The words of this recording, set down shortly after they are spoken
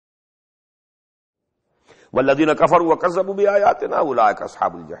وَالَّذِينَ كَفَرُوا وَكَذَّبُوا بِآيَاتِنَا أُولَٰئِكَ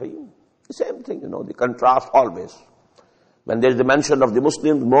أَصْحَابُ الْجَحِيمِ. The same thing, the contrast always. When there is the mention of the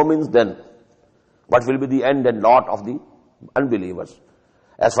Muslims, Mu'mins, then what will be the end and lot of the unbelievers?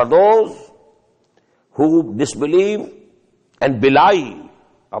 As for those who disbelieve and belie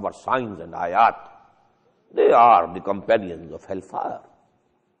our signs and ayat, they are the companions of hellfire.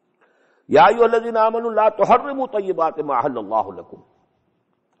 يَا أَيُّهَا الَّذِينَ آمَنُوا لَا تُحَرِّمُوا طَيِّبَاتِ مَا أَحَلَّ اللَّهُ لَكُمْ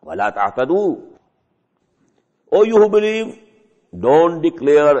وَلَا تَعْتَدُوا. O you who believe, don't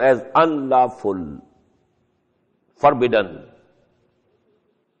declare as unlawful, forbidden,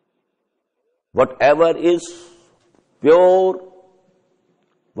 whatever is pure,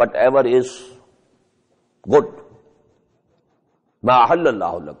 whatever is good, مَا أَحَلَّ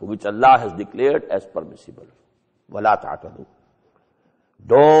اللَّهُ لَكُمْ, which Allah has declared as permissible. وَلَا تَعْتَدُوا.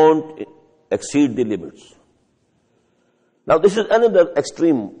 Don't exceed the limits. Now this is another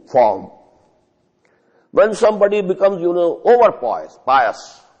extreme form. When somebody becomes, over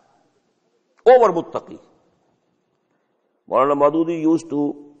pious, over muttaqi. Maulana Madudi used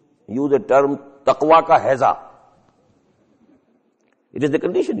to use the term taqwa ka heza. It is the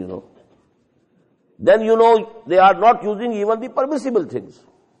condition, Then they are not using even the permissible things.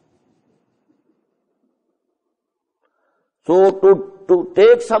 So to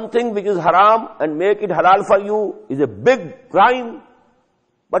take something which is haram and make it halal for you is a big crime,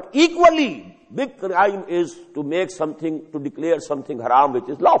 but equally big crime is to declare something haram which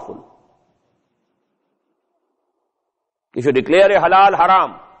is lawful. If you declare a halal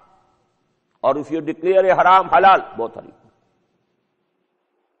haram, or if you declare a haram halal, both are equal.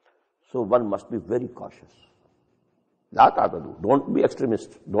 So one must be very cautious. Don't be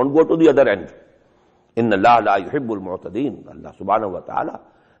extremist. Don't go to the other end. Inna Allah la yuhibbul mu'tadin. Allah subhanahu wa ta'ala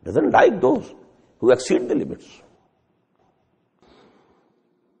doesn't like those who exceed the limits.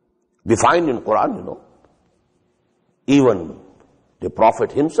 We find in Quran, even the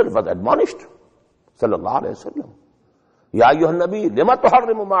Prophet himself was admonished, sallallahu alayhi wa sallam. Ya ayyuhan nabi, lima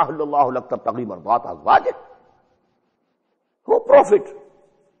tuharrimu ma ahallallahu lak tabtaghi mardata azwajik. O Prophet,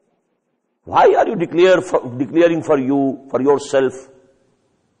 why are you declaring for yourself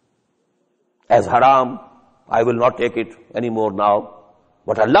as haram? I will not take it anymore now.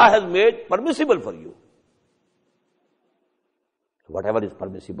 What Allah has made permissible for you. Whatever is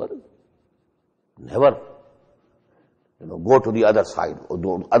permissible, never go to the other side or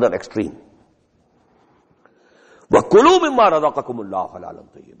the other extreme. وَكُلُوا مِمَّا رَزَقَكُمُ اللَّهُ حَلَالًا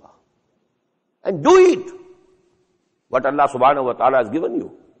طَيِّبًا. And do it what Allah subhanahu wa ta'ala has given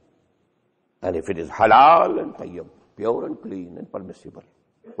you. And if it is halal and tayyib, pure and clean and permissible.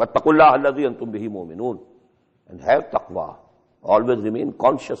 وَاتَّقُوا اللَّهَ الَّذِي أَنْتُمْ بِهِ مُؤْمِنُونَ. And have taqwa. Always remain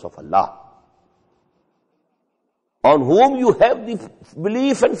conscious of Allah, on whom you have the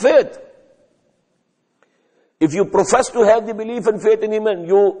belief and faith. If you profess to have the belief and faith in Him and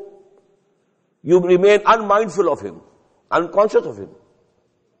you remain unmindful of Him, unconscious of Him.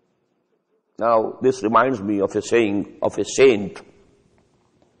 Now, this reminds me of a saying of a saint.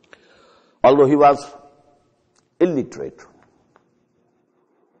 Although he was illiterate,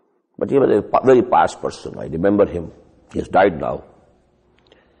 but he was a very pious person. I remember him. He has died now.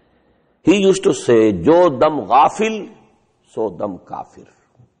 He used to say, Jo dam ghafil, so dam kafir.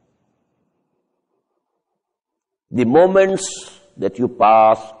 The moments that you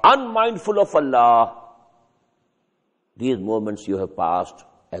pass unmindful of Allah, these moments you have passed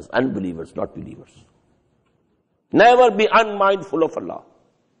as unbelievers, not believers. Never be unmindful of Allah.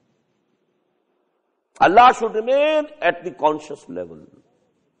 Allah should remain at the conscious level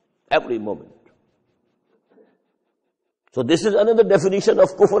every moment. So this is another definition of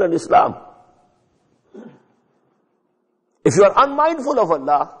kufr and Islam. If you are unmindful of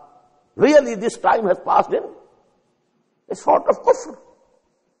Allah, really this time has passed in a sort of kufr.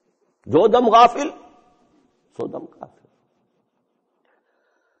 Jo dam ghafil, so dam kafir.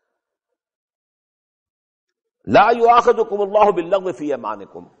 La yu'akhidukum Allahu bil-laghwi fi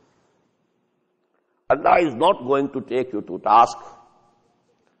yamanikum. Allah is not going to take you to task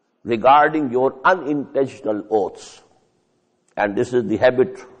regarding your unintentional oaths. And this is the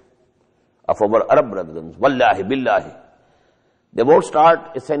habit of our Arab brethren. Wallahi, billahi. They won't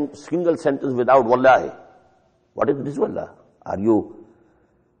start a single sentence without wallahi. What is this wallah? Are you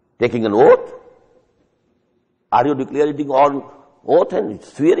taking an oath? Are you declaring on oath and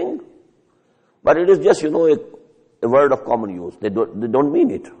swearing? But it is just, a word of common use. They don't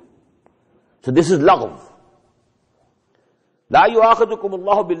mean it. So this is lagh. La yu'akhidukum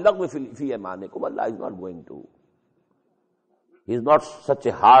Allahu bil-laghwi fi yamanikum. Allah is not going to. He is not such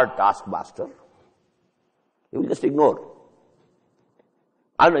a hard taskmaster. He will just ignore.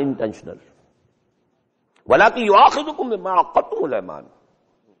 Unintentional. وَلَكِنْ يُؤَاخِذُكُمْ بِمَا عَقَّدتُّمُ الْأَيْمَانَ.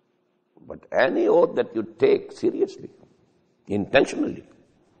 But any oath that you take seriously, intentionally,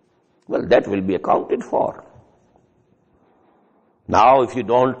 well, that will be accounted for. Now, if you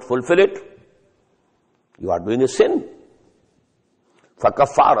don't fulfill it, you are doing a sin.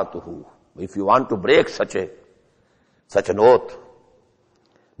 فَكَفَّارَتُهُ. If you want to break such an oath,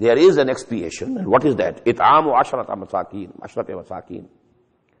 there is an expiation. And what is that? إِطْعَامُ عَشْرَةَ مَسَاكِينَ.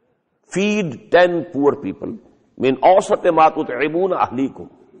 Feed 10 poor people. مِنْ أَوْسَطِ مَا تُطْعِمُونَ أَهْلِيكُمْ.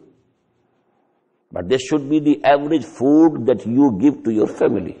 But this should be the average food that you give to your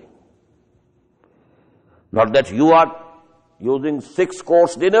family. Not that you are using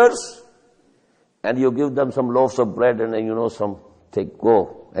 6-course dinners and you give them some loaves of bread and some, take,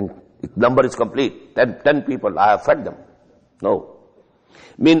 go, and the number is complete. 10 people, I have fed them. No.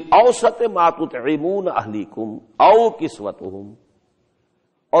 Min awsate ma tut'imuna ahlikum aw kiswatuhum.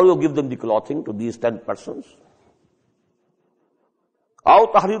 Or you give them the clothing to these 10 persons. Aw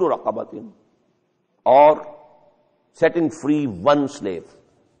tahriru raqabatin. Or setting free one slave.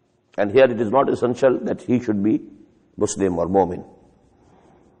 And here it is not essential that he should be Muslim or Mu'min.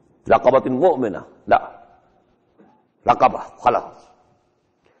 Raqabatin mu'mina. La. Raqabah. Khalas.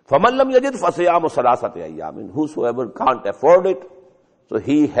 فَمَنْ لَمْ يَجِدْ فَصِيَامُ ثَلَاثَةِ أَيَّامٍ. Whosoever can't afford it, so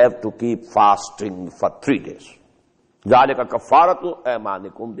he have to keep fasting for 3 days. ذَلِكَ كَفَّارَةُ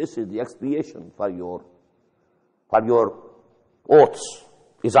أَيْمَانِكُمْ. This is the expiation for your oaths.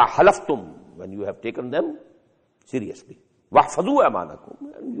 إِذَا حَلَفْتُمْ. When you have taken them seriously. وَحْفَظُوا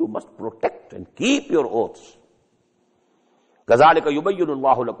أَيْمَانَكُمْ. And you must protect and keep your oaths. كَذَلِكَ يُبَيِّنُ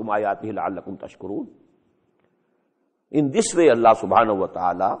اللَّهُ لَكُمْ آيَاتِهِ لَعَلَّكُمْ تَشْكُرُونَ. In this way, Allah subhanahu wa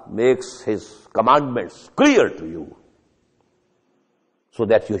ta'ala makes His commandments clear to you so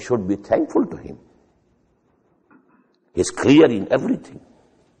that you should be thankful to Him. He is clear in everything.